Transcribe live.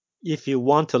If you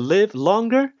want to live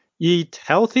longer, eat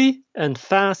healthy and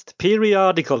fast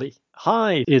periodically.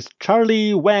 Hi, it's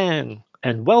Charlie Wang,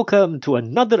 and welcome to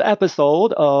another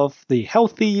episode of the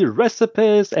Healthy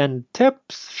Recipes and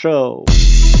Tips Show.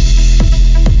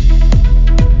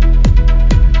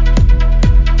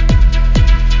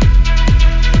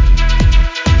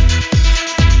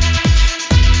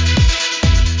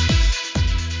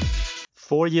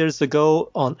 Four years ago,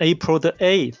 on April the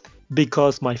 8th,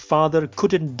 because my father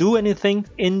couldn't do anything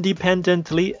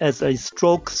independently as a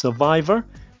stroke survivor,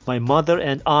 my mother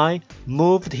and I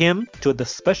moved him to the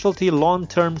specialty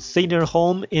long-term senior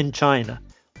home in China,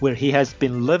 where he has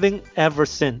been living ever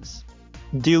since.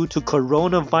 Due to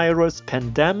coronavirus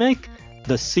pandemic,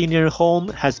 the senior home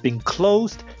has been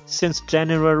closed since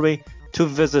January to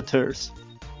visitors.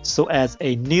 So as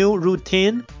a new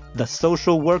routine, the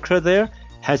social worker there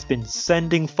has been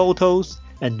sending photos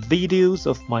and videos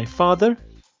of my father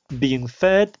being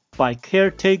fed by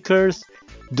caretakers,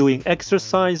 doing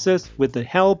exercises with the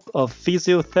help of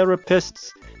physiotherapists,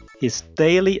 his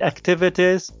daily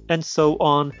activities, and so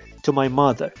on to my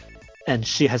mother. And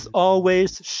she has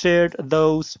always shared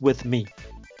those with me.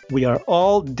 We are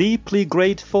all deeply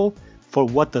grateful for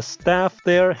what the staff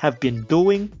there have been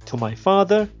doing to my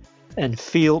father and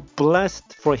feel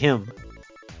blessed for him.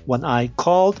 When I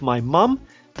called my mom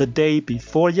the day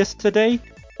before yesterday,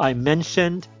 I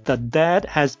mentioned that Dad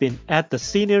has been at the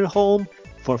senior home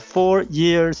for 4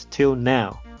 years till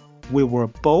now. We were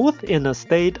both in a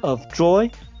state of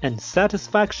joy and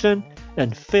satisfaction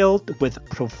and filled with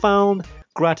profound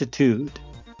gratitude.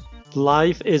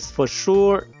 Life is for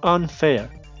sure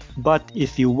unfair, but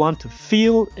if you want to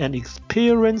feel and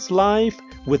experience life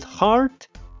with heart,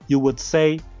 you would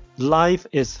say life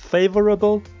is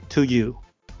favorable to you.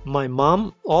 My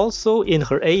mom, also in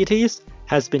her 80s,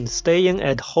 has been staying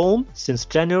at home since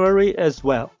January as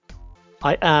well.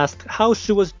 I asked how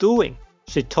she was doing.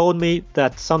 She told me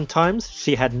that sometimes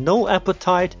she had no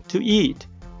appetite to eat,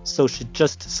 so she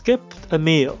just skipped a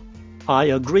meal. I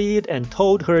agreed and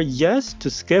told her yes to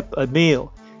skip a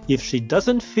meal if she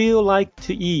doesn't feel like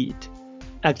to eat.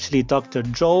 Actually, Dr.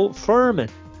 Joel Fuhrman,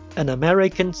 an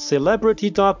American celebrity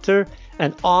doctor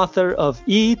and author of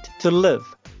Eat to Live,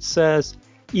 says,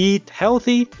 eat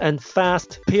healthy and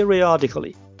fast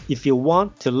periodically if you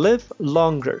want to live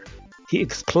longer. He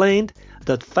explained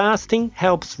that fasting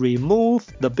helps remove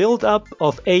the buildup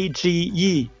of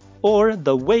AGE, or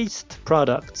the waste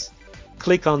products.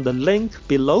 Click on the link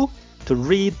below to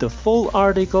read the full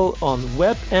article on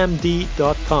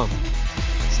webmd.com.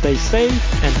 Stay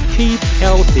safe and keep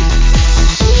healthy.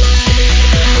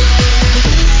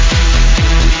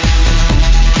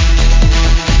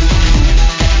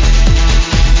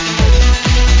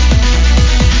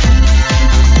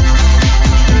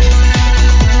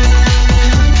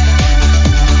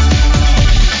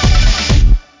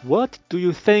 What do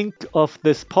you think of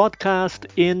this podcast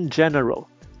in general?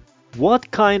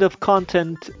 What kind of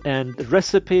content and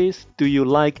recipes do you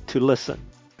like to listen?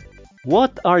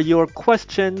 What are your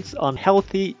questions on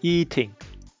healthy eating?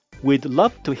 We'd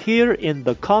love to hear in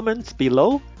the comments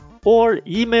below or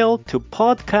email to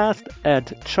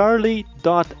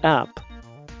podcast@charlie.app,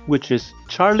 which is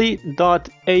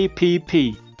charlie.app.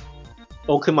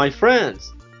 Okay, my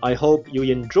friends, I hope you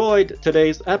enjoyed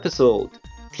today's episode.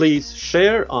 Please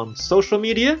share on social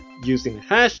media using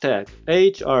hashtag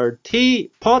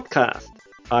HRTpodcast.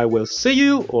 I will see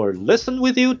you or listen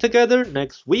with you together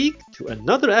next week to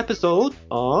another episode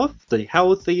of the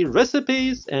Healthy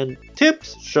Recipes and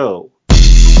Tips Show.